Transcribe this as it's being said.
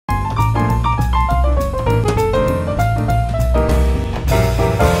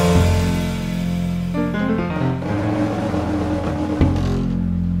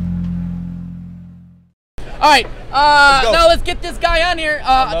right. Now let's get this guy on here.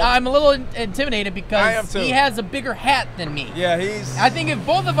 I'm a little intimidated because he has a bigger hat than me. Yeah, I think if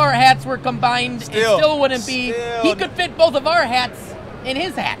both of our hats were combined, it still wouldn't be. He could fit both of our hats in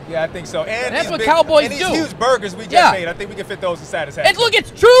his hat. Yeah, I think so. And that's what Cowboys do. And these huge burgers we just made, I think we can fit those inside his hat. And look, it's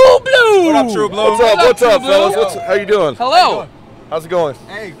TruBlue. What up, TruBlue? What's up, fellas? How you doing? Hello. How's it going?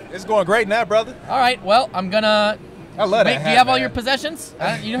 Hey, it's going great now, brother. All right. Well, I'm gonna. I love that hat, do you have all your possessions?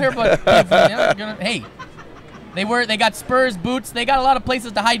 You don't hear about? Hey. They got Spurs boots. They got a lot of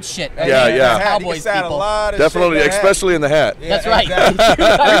places to hide shit. Yeah. Cowboys people. Definitely, especially in the hat. Yeah, that's right. Exactly.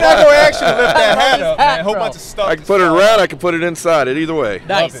 You're not going to actually lift that hat up, man. A whole bunch of stuff. I can put it around. I can put it inside it. Either way.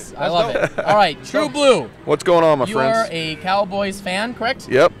 Nice. I love it. All right, TruBlue. What's going on, my friends? You are a Cowboys fan, correct?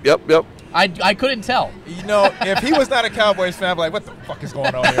 Yep. I couldn't tell. You know, if he was not a Cowboys fan, I'd be like, what the fuck is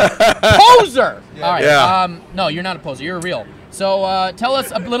going on here? Poser! Yeah. All right. Yeah. No, you're not a poser. You're real. So tell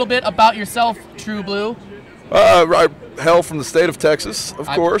us a little bit about yourself, TruBlue. I hail from the state of Texas, of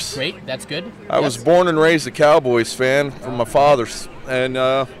course. Great, that's good. I was born and raised a Cowboys fan from my father's, and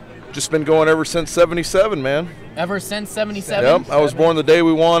just been going ever since '77, man. Ever since '77? Yep, I was born the day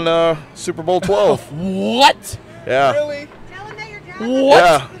we won Super Bowl 12. What? Yeah. Really? Tell him that you're driving.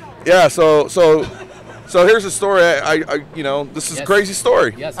 What? Yeah. So here's a story. This is a crazy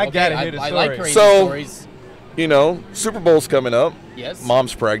story. Yes, I gotta hear the story. I like crazy stories. Super Bowl's coming up. Yes.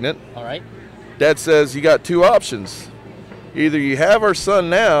 Mom's pregnant. All right. Dad says you got two options. Either you have our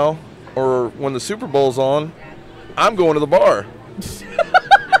son now, or when the Super Bowl's on, I'm going to the bar.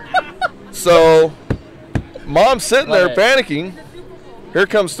 So, Mom's sitting there panicking. Here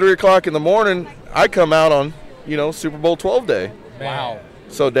comes 3 o'clock in the morning. I come out on, Super Bowl 12 day. Wow.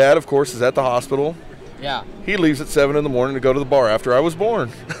 So Dad, of course, is at the hospital. Yeah. He leaves at 7 in the morning to go to the bar after I was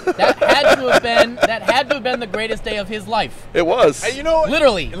born. That had to have been the greatest day of his life. It was. And you know,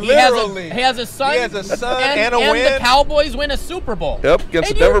 Literally. He has a son. He has a son and a win. And the Cowboys win a Super Bowl. Yep,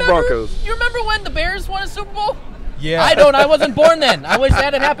 against the Denver Broncos. You remember when the Bears won a Super Bowl? Yeah. I don't. I wasn't born then. I wish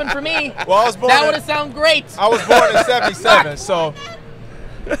that had happened for me. Well, I was born. That would have sounded great. I was born in '77, so.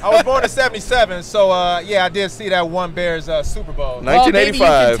 I was born in '77, so I did see that one Bears Super Bowl. 1985. Well, maybe you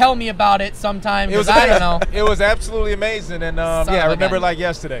can tell me about it sometime. It was I don't know. It was absolutely amazing, and I remember it like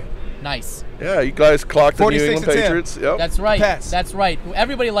yesterday. Nice. Yeah, you guys clocked the New England Patriots. Yep. That's right. Pats. That's right.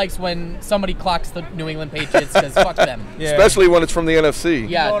 Everybody likes when somebody clocks the New England Patriots because fuck them. Yeah. Especially when it's from the NFC.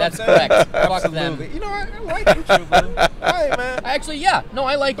 Yeah, You know that's correct. Fuck them. You know, I like you, TruBlue. Hey, man. Actually, yeah. No,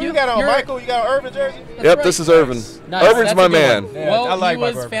 I like Who you. you got on, Michael? You got an Urban jersey? Yep, right. this is Irvin. Nice. Irvin's That's my a good man. one. Yeah, Well, I like he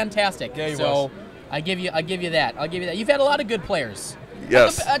was Mike Irvin. fantastic. Yeah, he so was. I give you that. I'll give you that. You've had a lot of good players.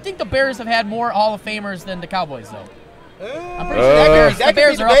 Yes. I think the Bears have had more Hall of Famers than the Cowboys, though. I'm pretty That sure could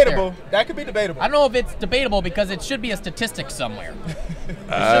Bears be are up debatable. That could be debatable. I don't know if it's debatable because it should be a statistic somewhere. It should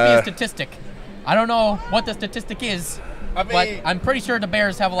be a statistic. I don't know what the statistic is, but I'm pretty sure the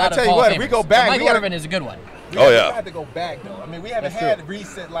Bears have a lot of Hall of Famers. We go back. So Mike Irvin is a good one. We have to go back, though. I mean, we haven't had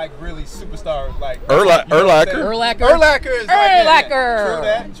recent, really superstar, Urlacher. Urlacher is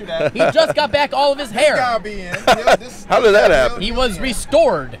True that. He just got back all of his hair. How did that happen? He was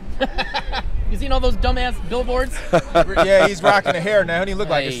restored. You seen all those dumbass billboards? Yeah, he's rocking the hair now. He doesn't look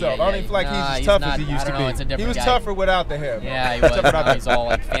like himself. I don't even feel like he's as tough as he used to be. It's a different he was guy. tougher without the hair. Yeah, he was. Now he's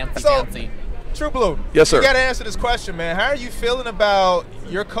all fancy. TruBlue. Yes, sir. You got to answer this question, man. How are you feeling about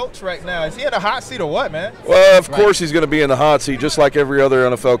your coach right now? Is he in a hot seat or what, man? Well, of course he's going to be in the hot seat just like every other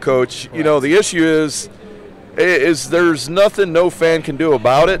NFL coach. Right. The issue is there's nothing no fan can do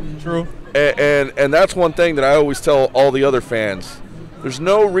about it. True. And that's one thing that I always tell all the other fans. There's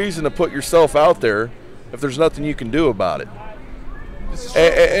no reason to put yourself out there if there's nothing you can do about it.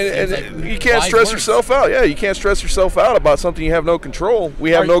 And you can't stress yourself out. Yeah, you can't stress yourself out about something you have no control.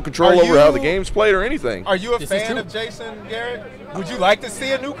 We have no control over how the game's played or anything. Are you a fan of Jason Garrett? Would you like to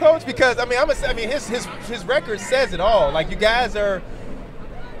see a new coach? Because his record says it all. Like, you guys are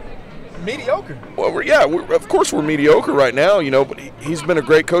mediocre. Well, of course we're mediocre right now, but he's been a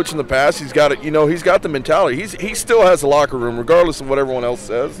great coach in the past. He's got it, he's got the mentality. He still has a locker room regardless of what everyone else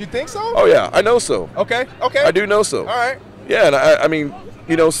says. You think so? Oh yeah, I know so. Okay. I do know so. All right. Yeah, and I mean,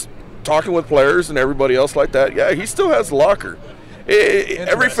 talking with players and everybody else like that, yeah, he still has the locker.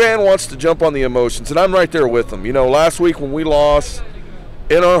 Every fan wants to jump on the emotions, and I'm right there with them. Last week when we lost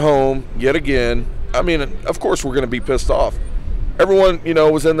in our home yet again, I mean, of course we're going to be pissed off. Everyone,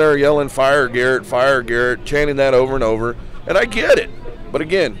 was in there yelling, fire Garrett, chanting that over and over, and I get it. But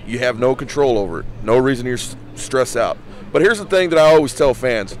again, you have no control over it. No reason you're stressed out. But here's the thing that I always tell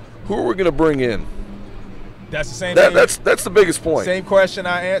fans: who are we going to bring in? That's the same thing. That's the biggest point. Same question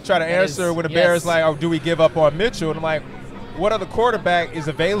I try to answer when the Bears do we give up on Mitchell? And I'm like, what other quarterback is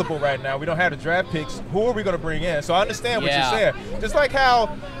available right now? We don't have the draft picks. Who are we going to bring in? So I understand what you're saying. Just like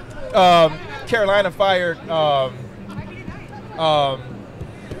how Carolina fired Ron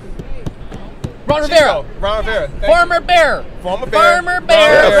Rivera. Former Bear. Ron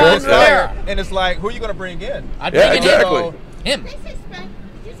Rivera. And it's like, who are you going to bring in? I'd bring him.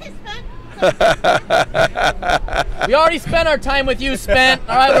 We already spent our time with you, Spent.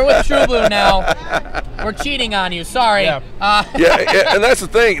 All right, we're with TruBlue now. We're cheating on you. Sorry. Yeah, and that's the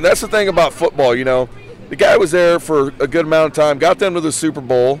thing. That's the thing about football. You know, the guy was there for a good amount of time, got them to the Super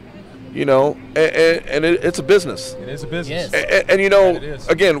Bowl. You know, and it's a business. It is a business. Yes. And you know,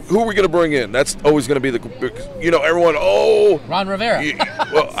 again, who are we going to bring in? That's always going to be everyone. Ron Rivera.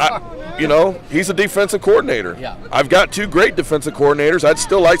 You know, he's a defensive coordinator. Yeah. I've got 2 great defensive coordinators. I'd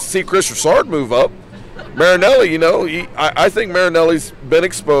still like to see Chris Richard move up. Marinelli, you know, I think Marinelli's been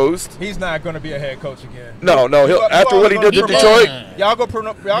exposed. He's not going to be a head coach again. No, after what he did to Detroit. Y'all go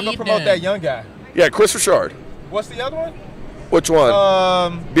promote that young guy. Yeah, Chris Richard. What's the other one? Which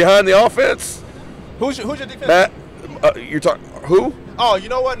one? Behind the offense? Who's your defense? Matt, you're talking who? Oh, you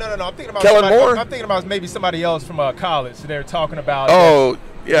know what? No. I'm thinking about Kellen Moore. I'm thinking about maybe somebody else from college. They're talking about. Oh,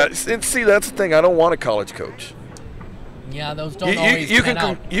 yeah. And see, that's the thing. I don't want a college coach. Yeah, those don't always pan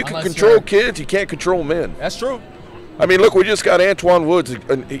out. You can control kids. You can't control men. That's true. I mean, look, we just got Antoine Woods,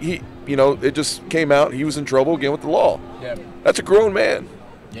 and he, you know, it just came out. He was in trouble again with the law. Yeah. That's a grown man.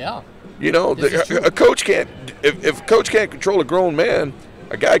 Yeah. You know, a coach can't. If a coach can't control a grown man,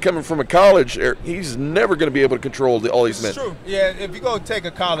 a guy coming from a college, he's never going to be able to control all these men. It's true. Yeah, if you go take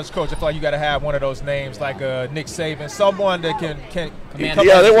a college coach, I feel like you got to have one of those names like Nick Saban, someone that can. Yeah,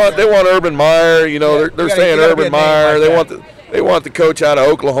 they want Urban Meyer. You know, they're saying Urban Meyer. They want the coach out of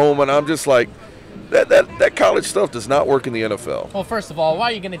Oklahoma, and I'm just like, that college stuff does not work in the NFL. Well, first of all,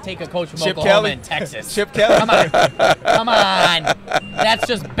 why are you going to take a coach from Chip Oklahoma Kelly? and Texas? Chip Kelly? Come on. That's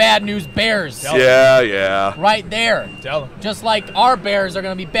just bad news Bears. Yeah. Right there. Tell him. Just like our Bears are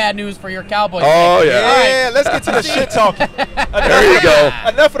going to be bad news for your Cowboys. Oh, yeah. Yeah, let's get to the shit talking. There you go.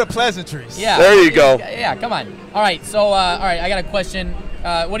 Enough of the pleasantries. Yeah. There you go. Yeah, come on. All right, so I got a question.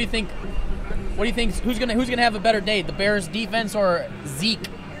 What do you think? Who's gonna have a better day, the Bears defense or Zeke?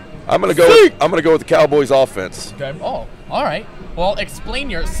 I'm gonna go with the Cowboys offense. Okay. Oh, all right. Well, explain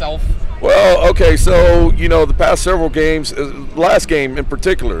yourself. Well, okay, so you know the past several games, last game in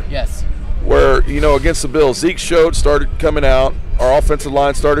particular. Yes. Where against the Bills, Zeke started coming out. Our offensive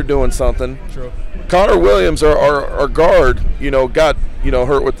line started doing something. True. Connor Williams, our guard, got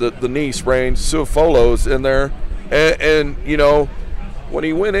hurt with the knee sprain. Suafolo's in there, and when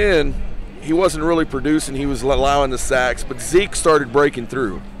he went in, he wasn't really producing. He was allowing the sacks, but Zeke started breaking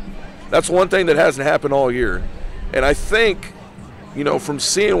through. That's one thing that hasn't happened all year. And I think, from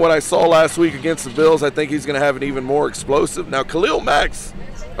seeing what I saw last week against the Bills, I think he's going to have an even more explosive. Now, Khalil Mack's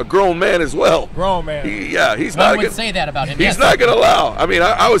a grown man as well. Grown man. He's not going to say that about him. He's not going to allow. I mean,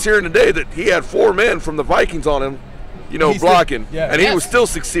 I was hearing today that he had 4 men from the Vikings on him, blocking. And he was still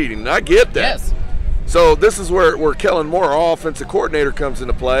succeeding. And I get that. Yes. So this is where Kellen Moore, our offensive coordinator, comes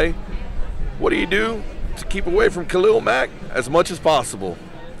into play. What do you do to keep away from Khalil Mack as much as possible?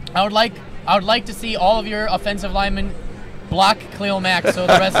 I would like to see all of your offensive linemen block Khalil Mack so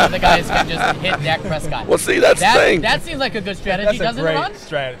the rest of the guys can just hit Dak Prescott. Well, see, that's the thing. That seems like a good strategy, doesn't it, Ron?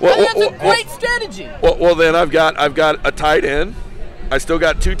 Strategy. That's a great strategy. Well, then I've got a tight end. I still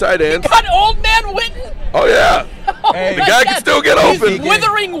got 2 tight ends. You got old man Witten? Oh, yeah. Hey, the guy can still get open. He's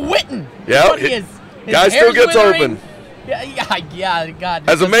withering Witten. Yeah. His guy still gets withering. open. Yeah, God.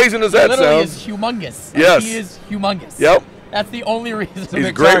 As amazing as that literally sounds. Is humongous. Yes. He is humongous. Yep. That's the only reason. He's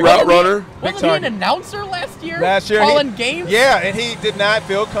a great route runner. Wasn't he an announcer last year? Calling games? Yeah, and he did not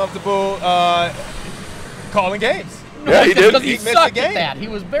feel comfortable calling games. Yeah, he did. Because he missed sucked the game. at that. He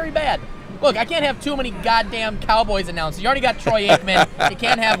was very bad. Look, I can't have too many goddamn Cowboys announcers. You already got Troy Aikman. You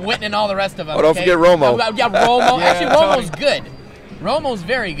can't have Witten and all the rest of them. Oh, don't forget Romo. Yeah, Romo. Yeah, Actually, Romo's Tony. good. Romo's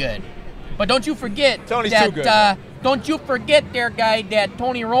very good. But don't you forget Tony's that, too good. don't you forget there, guy, that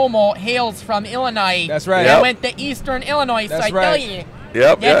Tony Romo hails from Illinois. That's right. He Yep. went to Eastern Illinois, That's so I right. tell you.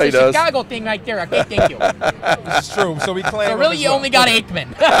 Yep, That's he a does. Chicago thing right there. Okay, thank you. This is true. So we claim. So him really, as you well. only got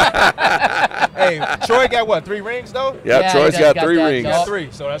Aikman. Hey, Troy got what? 3 rings though. Yeah, Troy's got 3 that, rings. He got 3,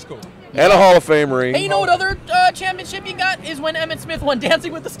 so that's cool. And a Hall of Fame ring. Hey, you know what other championship you got is when Emmitt Smith won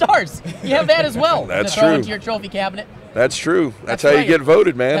Dancing with the Stars. You have that as well. That's to throw true. into your trophy cabinet. That's true. That's how right. you get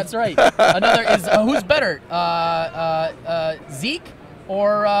voted, man. That's right. Another is who's better, Zeke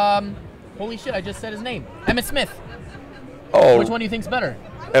or holy shit? I just said his name, Emmitt Smith. Oh, Which one do you think's better?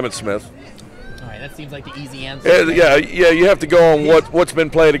 Emmitt Smith. All right, that seems like the easy answer. Yeah. You have to go on what's been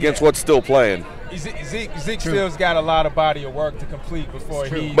played against what's still playing. Zeke still's got a lot of body of work to complete before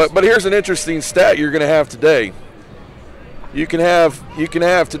he. But here's an interesting stat you're going to have today. You can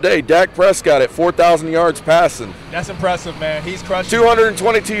have today Dak Prescott at 4,000 yards passing. That's impressive, man. He's crushing.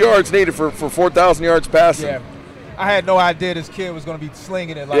 222 yards needed for 4,000 yards passing. Yeah. I had no idea this kid was going to be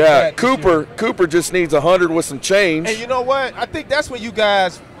slinging it like that. Yeah, Cooper just needs 100 with some change. And you know what? I think that's when you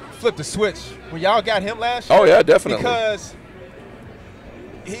guys flipped the switch. When y'all got him last year. Oh, yeah, definitely. Because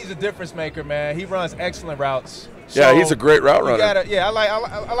he's a difference maker, man. He runs excellent routes. So yeah, he's a great route runner. I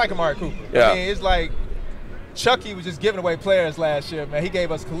like Amari Cooper. Yeah. I mean, it's like Chucky was just giving away players last year, man. He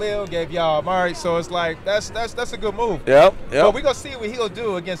gave us Khalil, gave y'all Amari, so it's like that's a good move. Yeah. But we're gonna see what he'll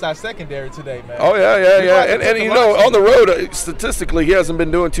do against our secondary today, man. Oh yeah. And you know, on the road, statistically, he hasn't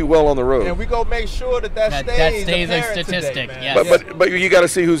been doing too well on the road. And we gonna make sure that stays a statistic. Today, Yes. But you got to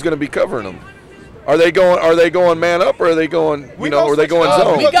see who's going to be covering them. Are they going man up, or are they going are they going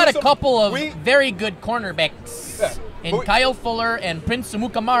zone? We got a couple of very good cornerbacks. Yeah. And Kyle Fuller and Prince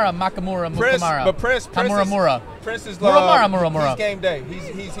Mukamura. Prince is Muramura. He's game day.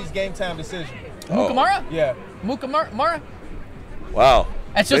 He's game time decision. Mukamura? Yeah. Mukamura? Wow.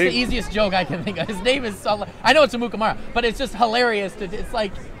 That's just the easiest joke I can think of. His name is I know it's a Mukamura, but it's just hilarious. It's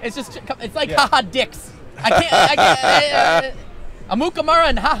like haha dicks. I can't a Mukamura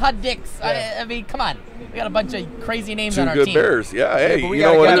and haha dicks. Yeah. I mean, come on. We got a bunch of crazy names on our team. Two good Bears. Yeah, hey, you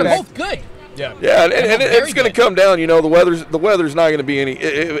know what? They're both good. Yeah, and it's going to come down. You know, the weather's not going to be any.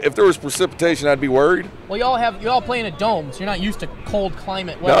 If there was precipitation, I'd be worried. Well, you all play in a dome, so you're not used to cold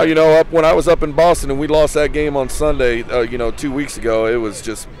climate weather. No, you know, when I was up in Boston and we lost that game on Sunday, 2 weeks ago, it was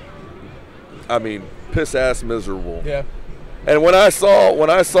just, I mean, piss ass miserable. Yeah. And when I saw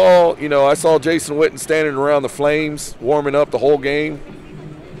Jason Witten standing around the flames, warming up the whole game,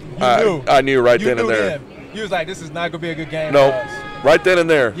 I knew right then and there. You was like, this is not gonna be a good game. No, right then and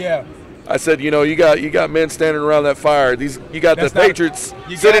there. Yeah. I said, you got men standing around that fire. You got the Patriots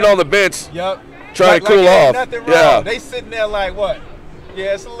sitting on the bench, trying to cool off. Nothing wrong. Yeah, they sitting there like what?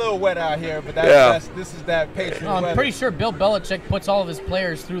 Yeah, it's a little wet out here, but this is that Patriot weather. I'm pretty sure Bill Belichick puts all of his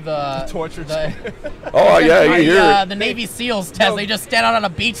players through the torture. Oh yeah, you hear it. The Navy SEALs test. They just stand out on a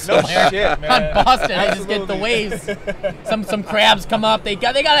beach somewhere on Boston. They just get the waves. Some crabs come up. They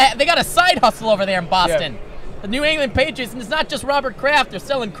got a side hustle over there in Boston. Yeah. The New England Patriots, and it's not just Robert Kraft. They're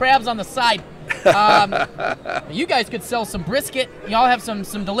selling crabs on the side. You guys could sell some brisket. Y'all have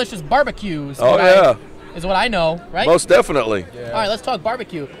some delicious barbecues. Is what I know, right? Most definitely. Yeah. All right, let's talk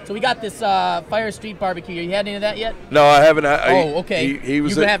barbecue. So we got this Fire Street barbecue. You had any of that yet? No, I haven't. Okay. He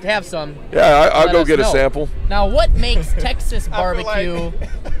was. You're gonna have to have some. Yeah, I'll go get a sample. Now, what makes Texas barbecue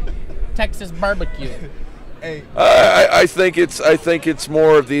Texas barbecue? Hey. I think it's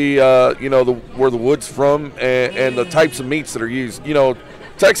more of the where the wood's from and the types of meats that are used. You know,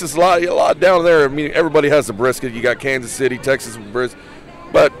 Texas a lot down there. I mean, everybody has the brisket. You got Kansas City, Texas with brisket,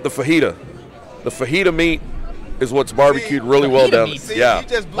 but the fajita meat is what's barbecued really well down there. See, you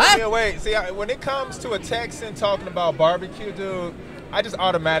just blew me away. See, when it comes to a Texan talking about barbecue, dude, I just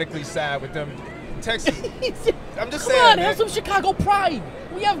automatically side with them. Texas. I'm just saying. Come on, have some Chicago pride.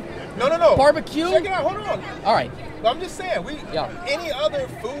 We have no barbecue. Check it out. Hold on. All right. I'm just saying. Any other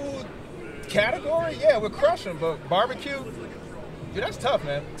food category, we're crushing, but barbecue. Dude, that's tough,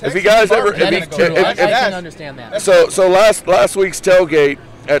 man. If you guys ever, I can understand that. So last week's tailgate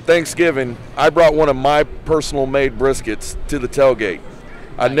at Thanksgiving, I brought one of my personal made briskets to the tailgate.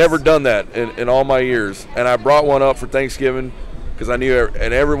 I'd never done that in all my years, and I brought one up for Thanksgiving because I knew,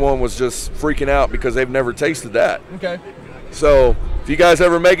 and everyone was just freaking out because they've never tasted that. Okay. So if you guys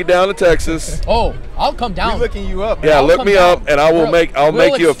ever make it down to Texas, I'll come down. We're looking you up, man. Yeah, look me up, and I'll make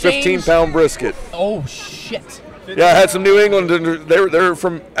you a 15-pound brisket. Oh shit. Yeah, I had some New Englanders. They're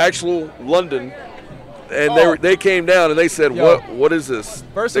from actual London, and they came down and they said, "What is this?"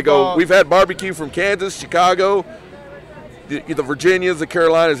 They go, "We've had barbecue from Kansas, Chicago, the Virginias, the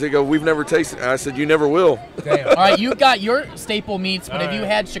Carolinas." They go, "We've never tasted it." And I said, "You never will." Damn. All right, you got your staple meats, but have you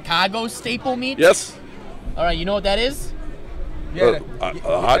had Chicago's staple meats? Yes. All right, you know what that is? Yeah,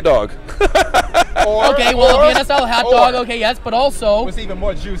 a hot dog. Okay, well, if you a hot dog, okay, yes, but also what's even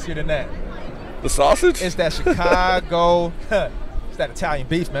more juicier than that? The sausage? It's that Chicago. It's that Italian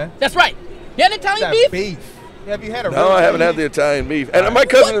beef, man. That's right. You had Italian beef? Have you had a? No, I haven't had the Italian beef. And my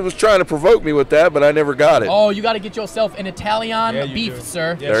cousin was trying to provoke me with that, but I never got it. Oh, you got to get yourself an Italian beef,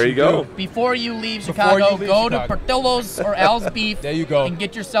 sir. Yes, there you go. Before you leave Chicago, go to Portillo's or Al's Beef. There you go. And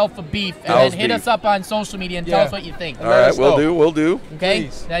get yourself a beef, and then hit us up on social media and tell us what you think. All right, we'll do. Okay,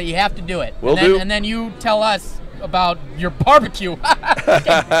 now you have to do it. We'll do. And then you tell us about your barbecue.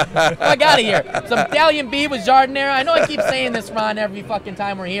 Fuck out of here. Some Italian beef with Jardinera. I know I keep saying this, Ron, every fucking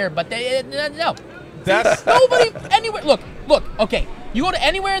time we're here, but no. That's nobody anywhere. Look. Okay, you go to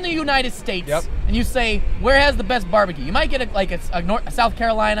anywhere in the United States, and you say, where has the best barbecue? You might get a South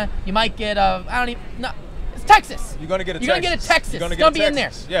Carolina. You might get it's Texas. You're gonna get a Texas. It's gonna be in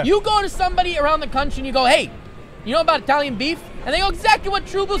there. Yeah. You go to somebody around the country and you go, hey, you know about Italian beef? And they go exactly what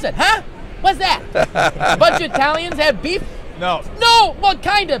TruBlue said. Huh? What's that? A bunch of Italians have beef? No. No, well,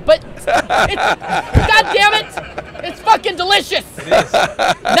 kind of, but God damn it, it's fucking delicious. It is.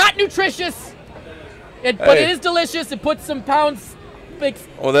 Not nutritious, but it is delicious. It puts some pounds.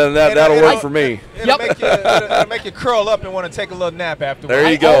 Well, then that'll work for me. It'll make you curl up and want to take a little nap afterwards.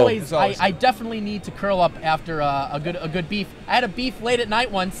 There you go. I definitely need to curl up after a good beef. I had a beef late at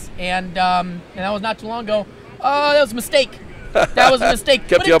night once, and that was not too long ago. That was a mistake. That was a mistake.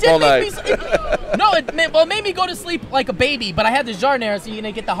 Kept you up all night. It made me go to sleep like a baby, but I had the Jardinera, so you're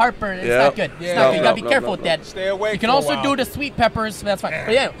going to get the heartburn. It's not good. It's not good. You got to be careful with that. Stay away. You can also do the sweet peppers, so that's fine.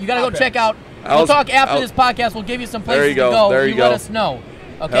 But yeah, you got to go check out. We'll talk after this podcast. We'll give you some places to go. There you go. Let us know.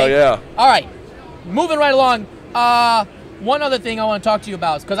 Okay? Hell yeah. All right. Moving right along. One other thing I want to talk to you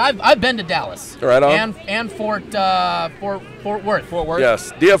about is because I've been to Dallas. Right on. And Fort Worth. Fort Worth.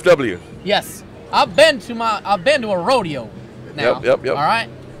 Yes. DFW. Yes. I've been to a rodeo now. Yep. All right.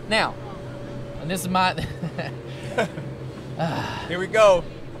 Now, and this is my. Here we go.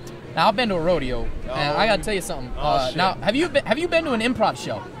 Now I've been to a rodeo, and I gotta tell you something. Now, have you been to an improv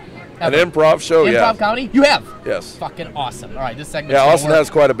show? An improv show, Improv comedy? You have? Yes. Fucking awesome. All right, this segment. Yeah, Austin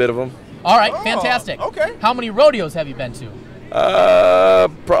has quite a bit of them. All right, fantastic. Okay. How many rodeos have you been to?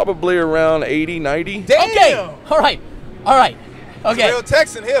 Probably around 80, 90. Damn. Okay. All right. Okay. Real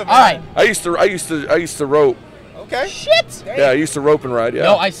Texan here, man. All right. I used to rope. Okay. Shit. Yeah, I used to rope and ride. Yeah.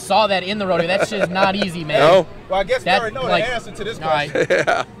 No, I saw that in the rodeo. That shit is not easy, man. No. Well, I guess we already know the answer to this question. All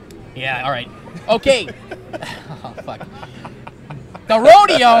right. Yeah. All right. Okay. Oh, fuck. The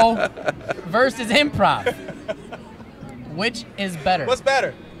rodeo versus improv. Which is better? What's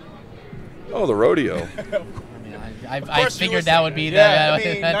better? Oh, the rodeo. I figured that would be that.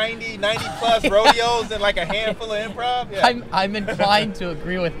 Yeah, I mean, 90 plus rodeos and like a handful of improv. Yeah. I'm inclined to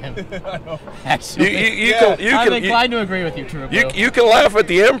agree with him. I know. Actually, I'm inclined to agree with you, TruBlue. You can laugh at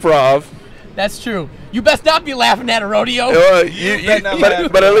the improv. That's true. You best not be laughing at a rodeo.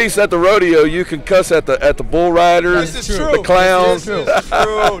 But at least at the rodeo, you can cuss at the bull riders, the clowns. This is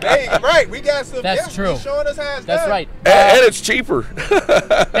true. Hey, right. We got some. That's true. Showing us how it's That's done. right. And it's cheaper.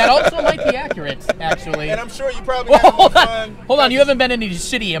 That also might be accurate, actually. And I'm sure you probably have more fun. Hold on. You haven't been in any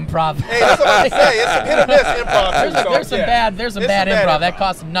shitty improv. Hey, that's what I'm saying. It's some hit or miss improv. There's some bad improv. That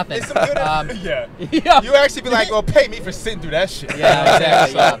costs nothing. It's some good yeah. You actually be like, well, pay me for sitting through that shit. Yeah,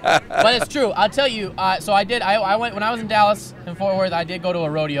 exactly. Yeah. But it's true. I'll tell you. So I did. I went when I was in Dallas and Fort Worth. I did go to a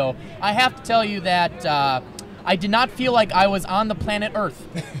rodeo. I have to tell you that I did not feel like I was on the planet Earth.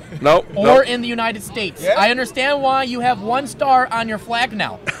 Or in the United States. Yeah. I understand why you have 1 star on your flag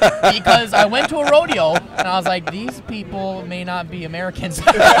now. Because I went to a rodeo and I was like, these people may not be Americans. It's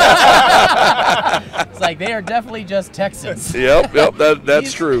like they are definitely just Texans. Yep.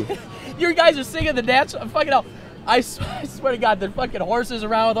 That's true. You guys are singing the dance. Fucking hell. I swear to God, the fucking horses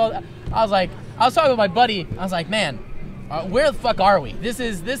around with all that. I was talking with my buddy. I was like, man, where the fuck are we? This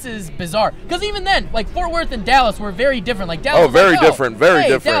is bizarre. Because even then, like Fort Worth and Dallas were very different. Like Dallas, very different.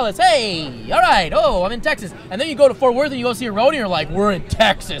 Dallas, hey, all right, I'm in Texas. And then you go to Fort Worth and you go see a rodeo, and you're like, we're in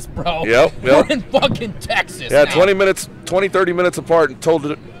Texas, bro. Yep. We're in fucking Texas. Yeah, now. 30 minutes apart and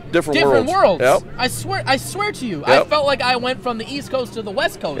told different worlds. Yep. I swear to you, yep. I felt like I went from the East Coast to the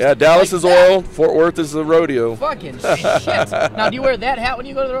West Coast. Yeah, Dallas is oil, Fort Worth is the rodeo. Fucking shit. Now, do you wear that hat when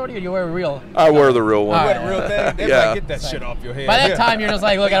you go to the rodeo, or do you wear a real? I wear the real one. You wear the real thing? They might get that shit off your head. By that time, you're just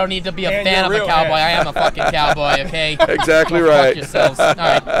like, look, I don't need to be a fan of a cowboy. I am a fucking cowboy, okay? Exactly right. Fuck yourselves. All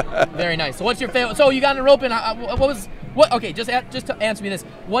right. Very nice. So what's your favorite? So you got into roping. Okay, just to answer me this.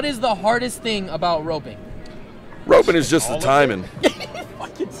 What is the hardest thing about roping? Roping is just the timing.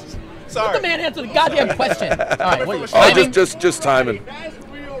 Sorry. Let the man answer the goddamn question. All right, what are you timing? Just timing.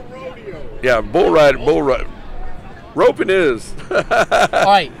 Yeah, bull ride. Roping is. All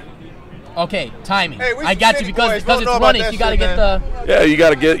right. Okay, timing. Hey, I got you because it's running. You got to get the. Yeah, you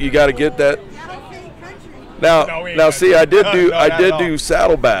got to get that. Now, see, I did do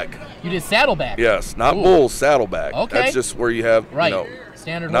saddleback. You did saddleback. Yes, not bull, saddleback. Okay. That's just where you have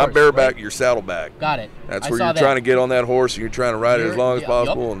standard not horse, bareback, you're saddleback. Got it. That's where you're trying to get on that horse and you're trying to ride it as long as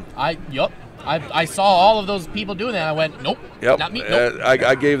possible. I I saw all of those people doing that. I went, nope, not me. Nope.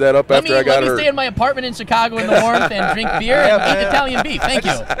 I gave that up after I got Let me stay in my apartment in Chicago in the warmth and drink beer and eat Italian beef. Thank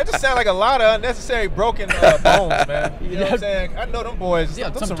you. That just sounds like a lot of unnecessary broken bones, man. You know what I'm saying? I know them boys.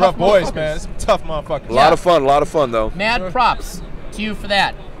 Yeah, some rough boys, man. Some tough motherfuckers. A lot of fun though. Mad props to you for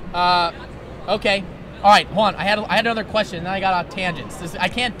that. Okay. All right, hold on. I had another question, and then I got on tangents. I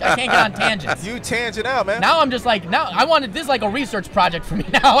can't get on tangents. You tangent out, man. Now I'm just like, I wanted this like a research project for me.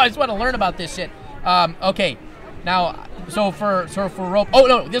 Now I just want to learn about this shit. Okay, now so for rope. Oh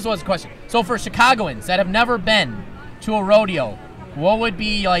no, this was a question. So for Chicagoans that have never been to a rodeo, what would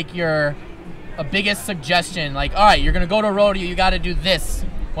be like your biggest suggestion? Like, all right, you're gonna go to a rodeo, you got to do this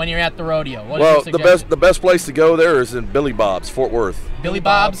when you're at the rodeo. What is the best place to go there is in Billy Bob's, Fort Worth. Billy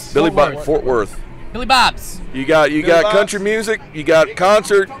Bob's, Fort Worth. Billy Bob's. You got country music, you got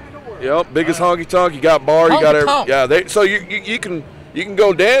concert, biggest honky tonk, you got bar, you got everything. Yeah, so you can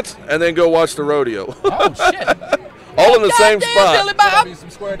go dance and then go watch the rodeo. Oh shit! All in the same spot. Billy Bob. Some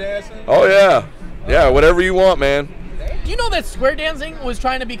square dancing. Oh yeah, whatever you want, man. Do you know that square dancing was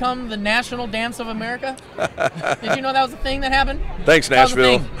trying to become the national dance of America? Did you know that was a thing that happened? Thanks,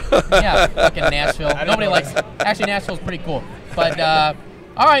 Nashville. Yeah, fucking Nashville. Nobody likes. Actually, Nashville's pretty cool. But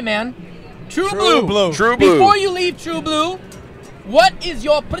all right, man. TruBlue. Before you leave TruBlue, what is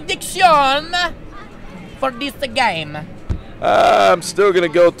your prediction for this game? I'm still going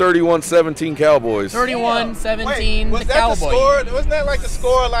to go 31-17 Cowboys. 31-17 was the that Cowboys. The score? Wasn't that like the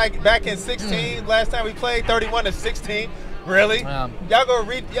score like back in 16 last time we played? 31-16? Really? Y'all go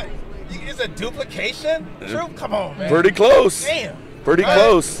read. Is a duplication? True? Come on, man. Pretty close. Damn. Pretty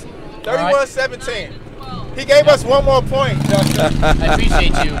close. 31-17. He gave us one more point, Justin. I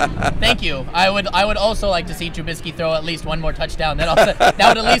appreciate you. Thank you. I would also like to see Trubisky throw at least one more touchdown. That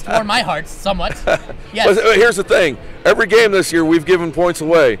would at least warm my heart somewhat. Yes. But here's the thing. Every game this year we've given points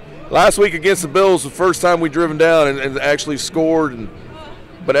away. Last week against the Bills, the first time we driven down and actually scored.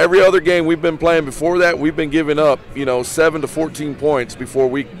 But every other game we've been playing before that, we've been giving up, 7 to 14 points before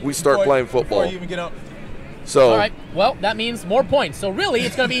we start playing football. Before you even get up. So. All right. Well, that means more points. So really,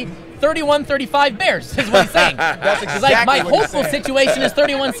 it's going to be 31-35 Bears is what he's saying. That's exactly like my hopeful situation is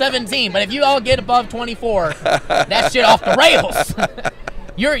 31-17, but if you all get above 24, that shit off the rails.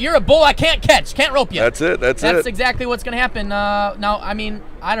 You're a bull I can't catch, can't rope you. That's it. That's exactly what's going to happen. Now, I mean,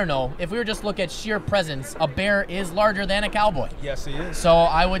 I don't know. If we were just look at sheer presence, a Bear is larger than a Cowboy. Yes, he is. So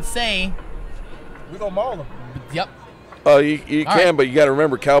I would say we're going to maul him. Yep. You can, but you got to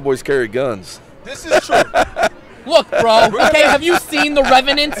remember Cowboys carry guns. This is true. Look, bro, okay, have you seen The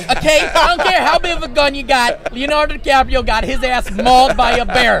Revenant? Okay, I don't care how big of a gun you got. Leonardo DiCaprio got his ass mauled by a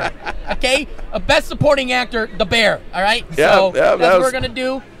bear. Okay? A best supporting actor, the bear. All right? So that's what we're going to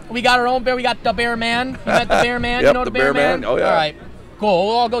do. We got our own bear. We got the Bear Man. You met the Bear Man? Yep, you know the Bear Man? Oh, yeah. All right. Cool.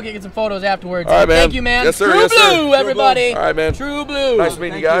 We'll all go get some photos afterwards. All right, man. Thank you, man. Yes, sir. TruBlue, everybody. All right, man. TruBlue. Nice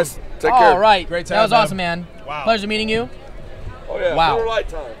meeting you guys. Take care. All right. Great time, that was awesome, man. Wow. Pleasure meeting you. Oh, yeah. Wow. Miller Lite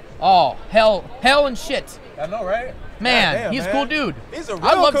time. Oh, hell and shit. I know, right? Man, damn, he's man. a cool dude. He's a real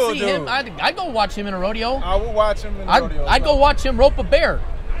I'd love cool to see dude. him. I'd go watch him in a rodeo. I will watch him in a rodeo. I'd go watch him rope a bear.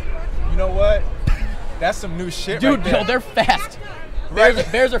 You know what? That's some new shit, dude. Right there. They're fast.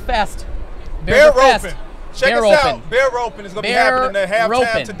 Bears are fast. Bear are fast. roping. Check us out. Bear roping is going to be happening at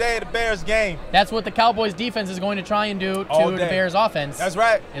halftime today. The Bears game. That's what the Cowboys defense is going to try and do to the Bears offense. That's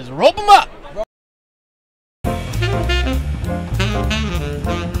right. Is rope them up.